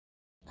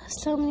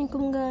अस्सलाम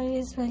वालेकुम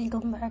guys,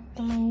 welcome back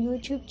to my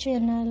YouTube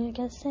channel.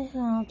 कैसे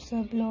हैं आप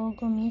सब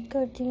लोग? उम्मीद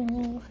करती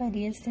हूँ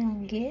खैरियत से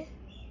होंगे।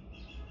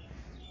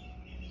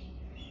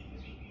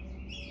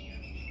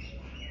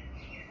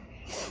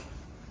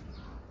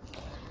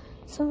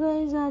 सो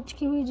गाइस, आज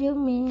की वीडियो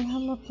में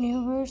हम अपने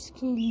व्यूअर्स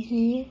के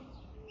लिए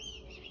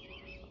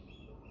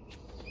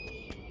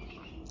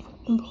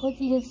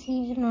बहुत ही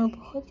हसीन और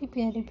बहुत ही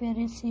प्यारे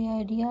प्यारे से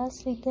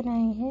आइडियाज़ लेकर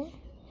आए हैं।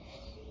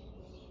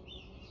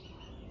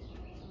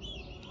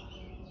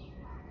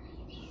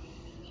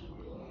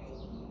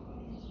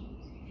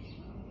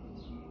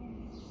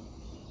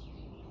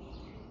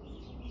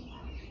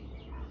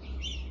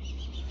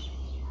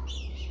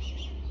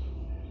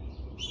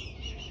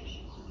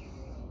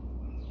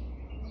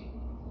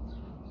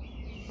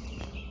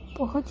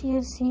 बहुत ही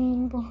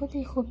हसीन, बहुत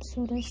ही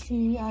खूबसूरत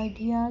सी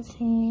आइडियाज़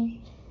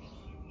हैं,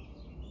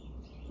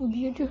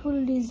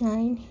 ब्यूटीफुल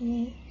डिज़ाइन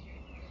है,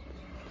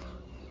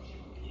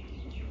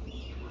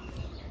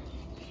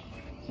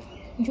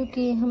 जो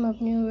कि हम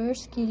अपने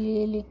व्यूअर्स के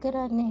लिए लेकर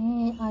आने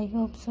हैं। आई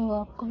होप सो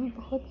आपको भी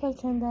बहुत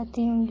पसंद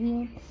आते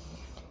होंगे।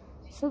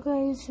 सो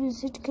गाइस,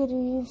 विज़िट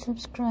करें,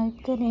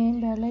 सब्सक्राइब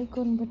करें, बेल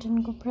आइकन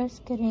बटन को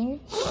प्रेस करें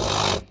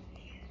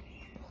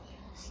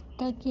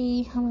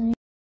ताकि हमारे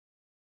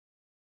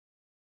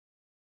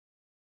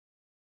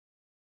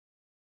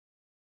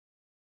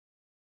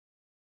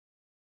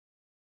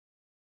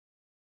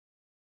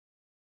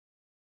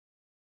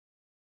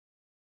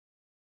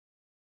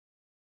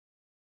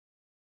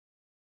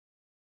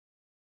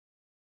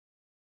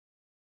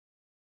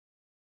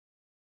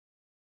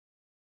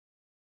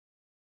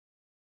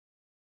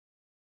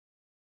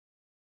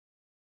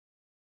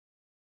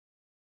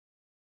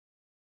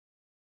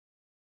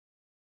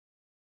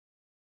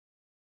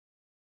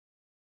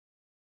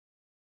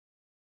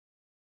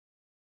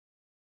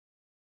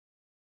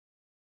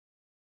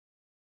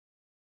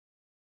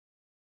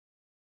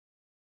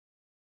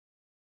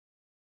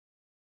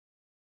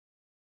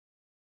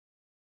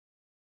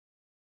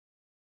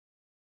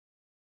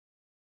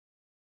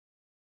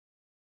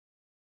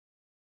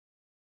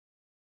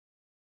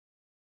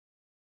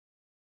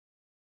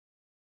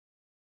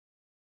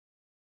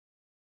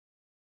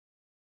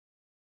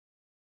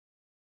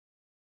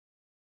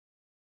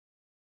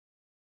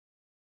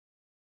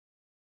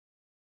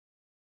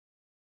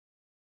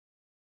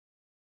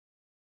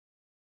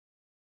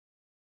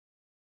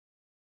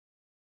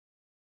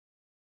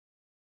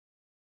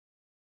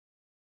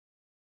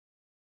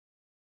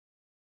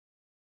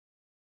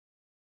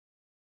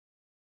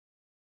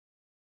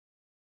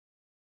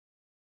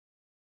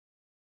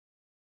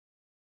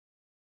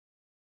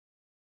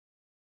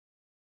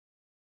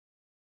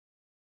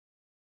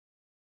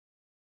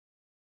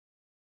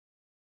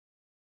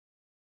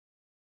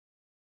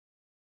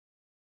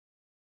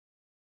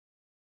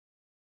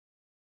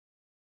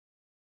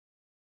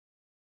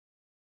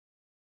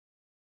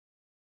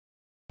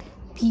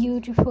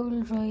beautiful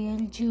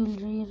royal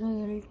jewelry,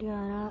 royal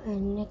tiara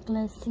and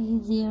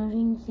necklaces,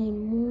 earrings and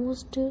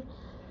most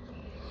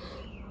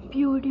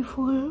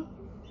beautiful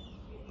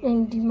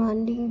and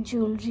demanding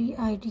jewelry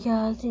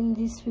ideas in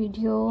this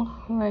video.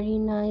 Very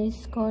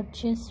nice,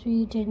 gorgeous,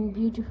 sweet and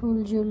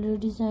beautiful jewelry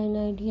design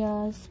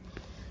ideas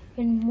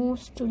and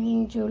most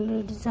stunning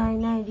jewelry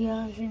design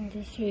ideas in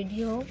this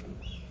video.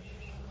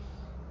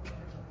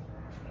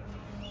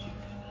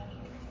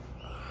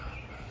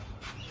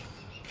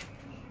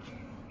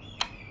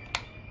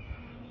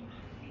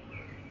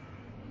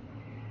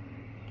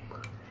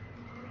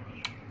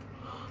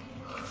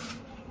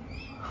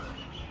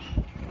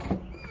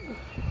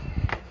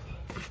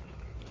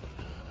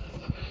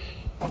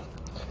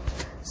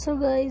 So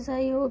guys,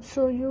 I hope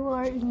so you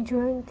are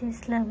enjoying this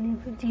lovely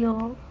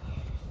video.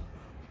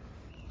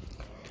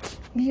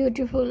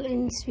 Beautiful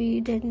and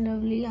sweet and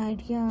lovely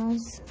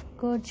ideas,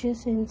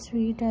 gorgeous and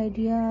sweet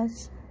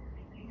ideas,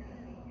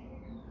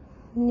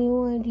 new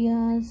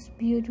ideas,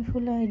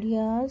 beautiful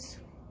ideas.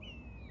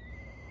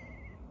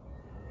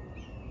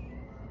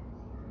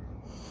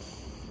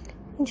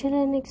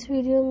 इंशाल्लाह next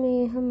video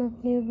में हम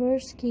अपने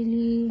viewers के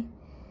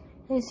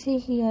लिए ऐसे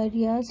ही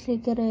ideas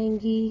लेकर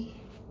आएंगे,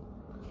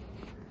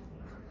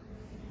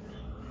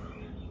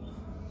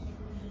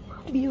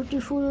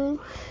 beautiful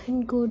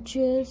and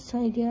gorgeous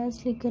ideas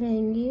लेकर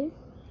आएंगे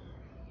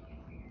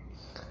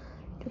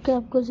जो कि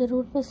आपको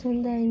ज़रूर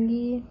पसंद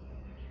आएंगे।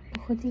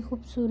 बहुत ही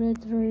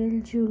खूबसूरत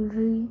रॉयल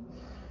ज्वेलरी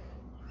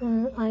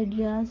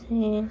आइडियाज़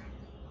हैं।